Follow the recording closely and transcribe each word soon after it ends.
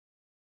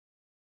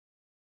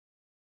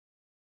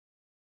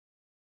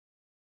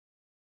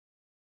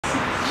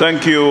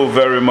Thank you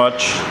very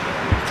much,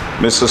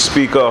 Mr.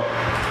 Speaker.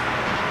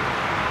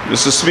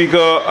 Mr. Speaker,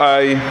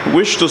 I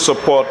wish to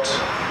support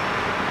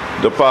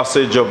the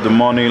passage of the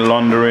Money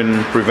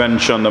Laundering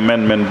Prevention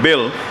Amendment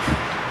Bill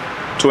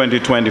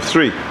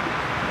 2023.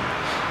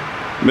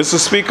 Mr.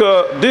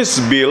 Speaker,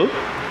 this bill,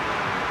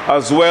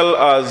 as well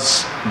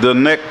as the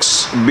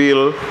next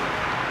bill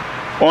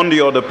on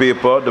the other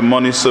paper, the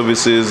Money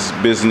Services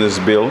Business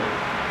Bill,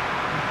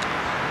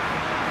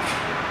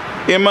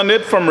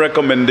 emanate from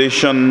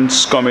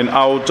recommendations coming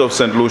out of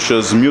St.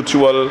 Lucia's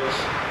mutual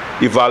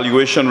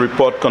evaluation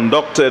report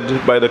conducted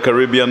by the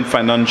Caribbean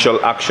Financial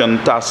Action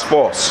Task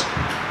Force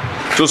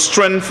to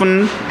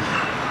strengthen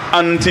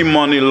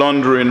anti-money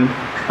laundering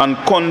and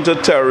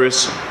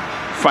counter-terrorist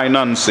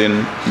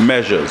financing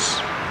measures.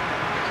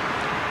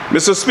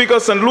 Mr. Speaker,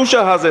 St.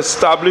 Lucia has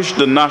established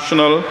the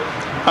National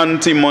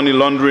Anti-Money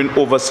Laundering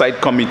Oversight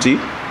Committee,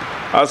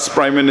 as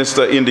Prime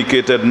Minister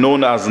indicated,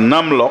 known as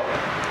NAMLOC,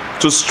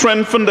 to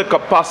strengthen the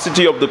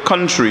capacity of the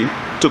country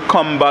to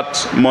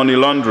combat money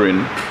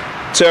laundering,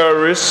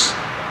 terrorists,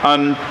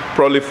 and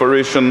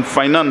proliferation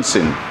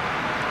financing.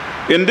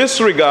 In this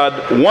regard,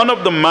 one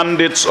of the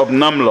mandates of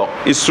NAMLOC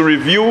is to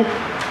review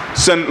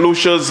St.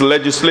 Lucia's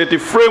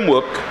legislative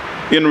framework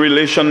in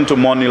relation to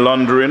money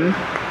laundering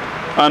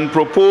and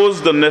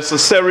propose the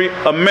necessary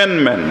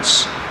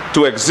amendments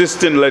to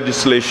existing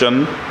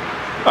legislation,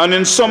 and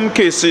in some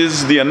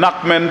cases, the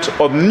enactment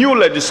of new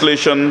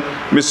legislation,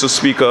 Mr.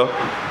 Speaker,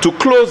 to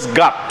close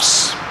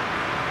gaps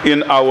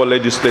in our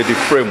legislative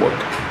framework.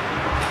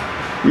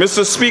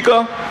 Mr.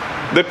 Speaker,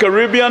 the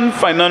Caribbean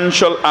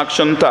Financial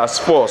Action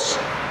Task Force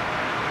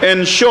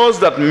ensures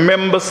that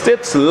member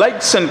states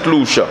like St.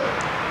 Lucia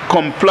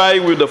comply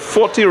with the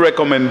 40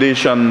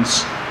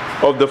 recommendations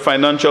of the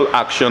Financial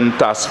Action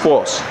Task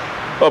Force,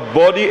 a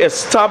body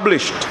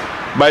established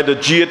by the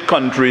G8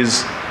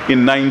 countries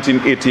in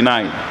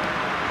 1989.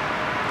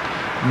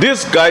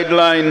 These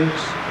guidelines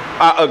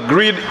are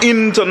agreed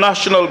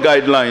international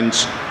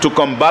guidelines to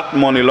combat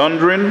money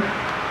laundering,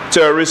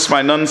 terrorist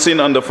financing,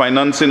 and the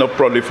financing of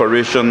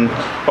proliferation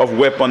of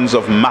weapons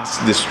of mass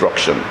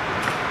destruction.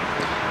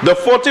 The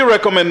 40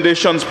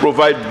 recommendations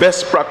provide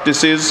best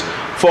practices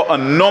for a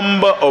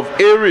number of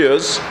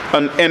areas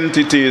and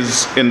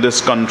entities in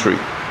this country.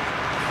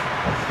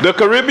 The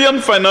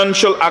Caribbean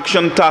Financial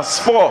Action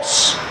Task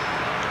Force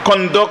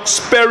conducts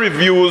peer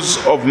reviews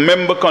of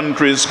member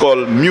countries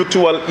called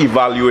mutual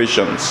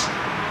evaluations.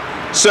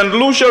 St.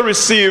 Lucia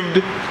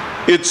received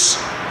its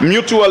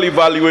mutual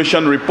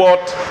evaluation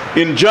report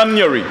in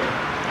January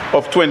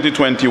of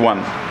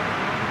 2021.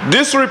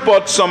 This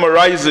report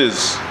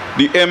summarizes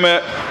the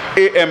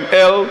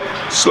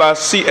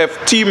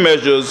AML/CFT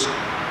measures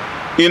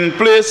in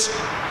place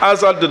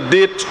as at the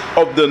date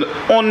of the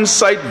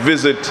on-site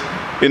visit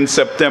in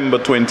September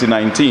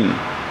 2019.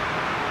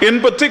 In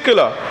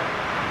particular,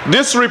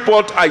 this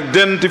report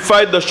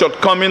identified the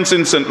shortcomings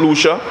in St.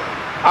 Lucia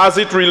as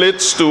it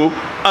relates to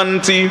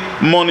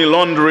anti-money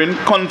laundering,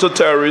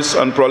 counter-terrorist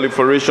and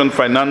proliferation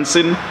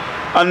financing,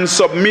 and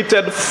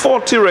submitted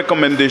 40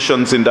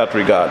 recommendations in that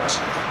regard.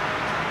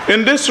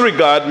 In this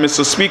regard,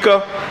 Mr.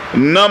 Speaker,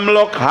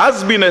 NAMLOC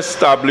has been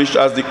established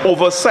as the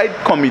oversight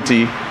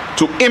committee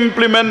to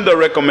implement the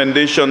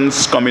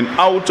recommendations coming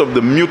out of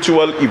the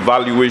mutual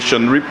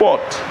evaluation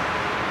report.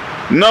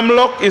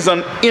 NAMLOC is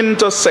an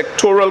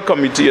intersectoral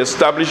committee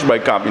established by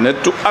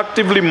Cabinet to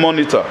actively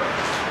monitor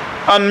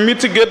and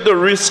mitigate the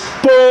risk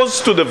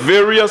posed to the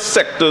various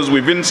sectors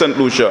within St.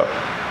 Lucia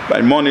by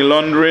money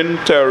laundering,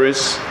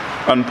 terrorists,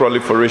 and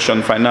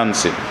proliferation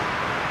financing.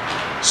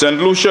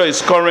 St. Lucia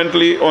is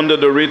currently under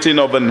the rating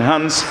of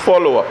enhanced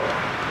follow-up,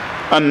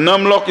 and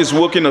NAMLOC is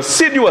working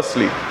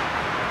assiduously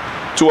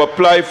to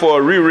apply for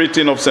a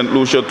re-rating of St.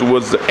 Lucia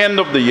towards the end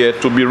of the year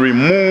to be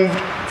removed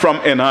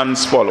from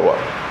enhanced follow-up.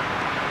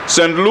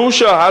 St.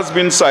 Lucia has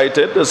been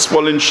cited as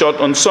falling short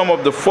on some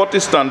of the 40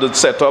 standards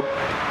set up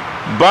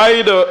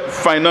by the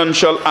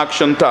Financial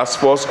Action Task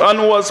Force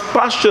and was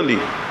partially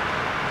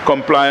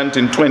compliant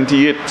in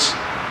 28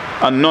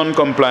 and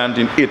non-compliant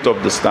in 8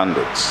 of the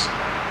standards.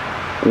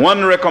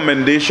 One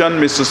recommendation,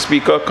 Mr.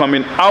 Speaker,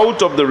 coming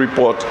out of the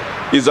report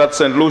is that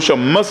St. Lucia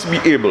must be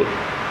able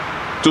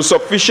to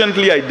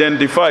sufficiently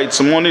identify its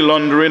money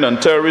laundering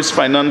and terrorist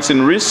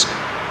financing risk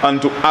and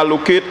to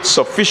allocate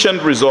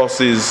sufficient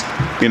resources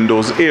in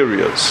those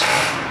areas.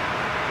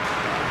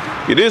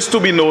 It is to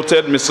be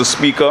noted, Mr.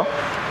 Speaker,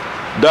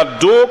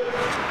 that though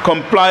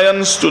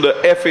compliance to the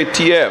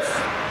FATF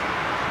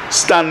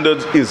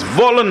standards is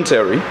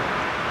voluntary,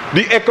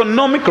 the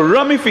economic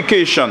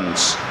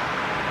ramifications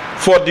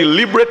for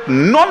deliberate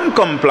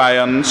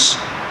non-compliance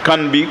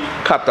can be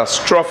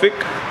catastrophic,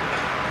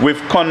 with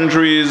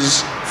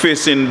countries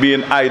facing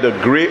being either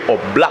gray or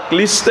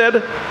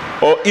blacklisted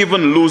or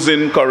even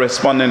losing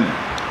corresponding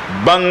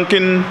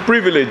banking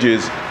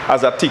privileges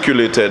as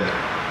articulated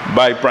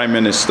by Prime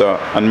Minister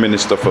and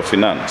Minister for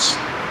Finance.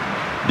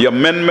 The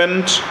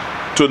amendment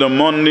to the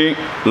Money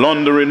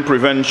Laundering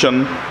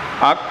Prevention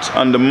Act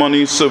and the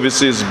Money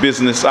Services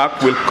Business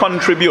Act will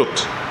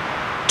contribute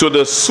to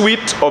the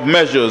suite of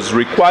measures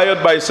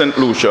required by St.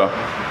 Lucia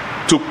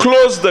to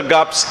close the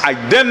gaps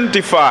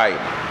identified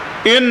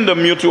in the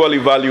mutual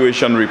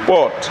evaluation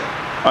report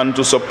and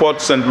to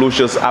support St.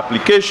 Lucia's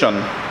application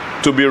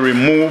to be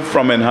removed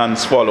from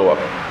enhanced follow-up.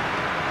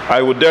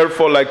 I would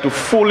therefore like to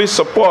fully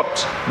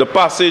support the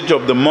passage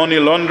of the Money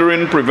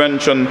Laundering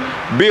Prevention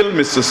Bill,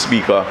 Mr.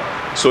 Speaker,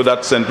 so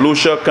that St.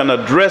 Lucia can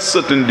address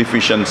certain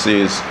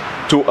deficiencies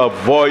to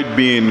avoid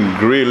being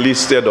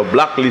grey-listed or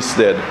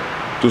blacklisted,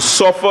 to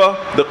suffer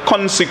the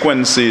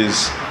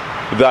consequences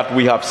that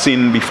we have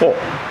seen before.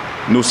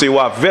 Nous se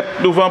wa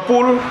vet devant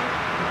poule,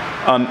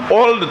 and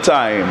all the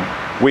time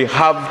we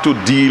have to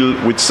deal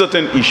with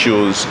certain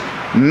issues,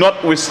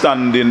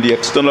 notwithstanding the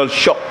external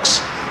shocks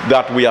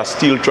that we are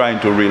still trying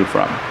to reel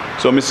from.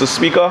 So, Mr.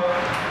 Speaker,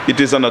 it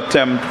is an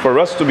attempt for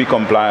us to be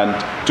compliant,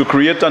 to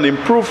create an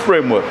improved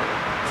framework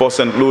for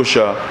St.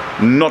 Lucia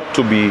not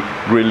to be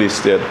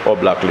grey-listed or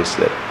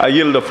blacklisted. I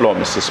yield the floor,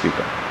 Mr.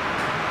 Speaker.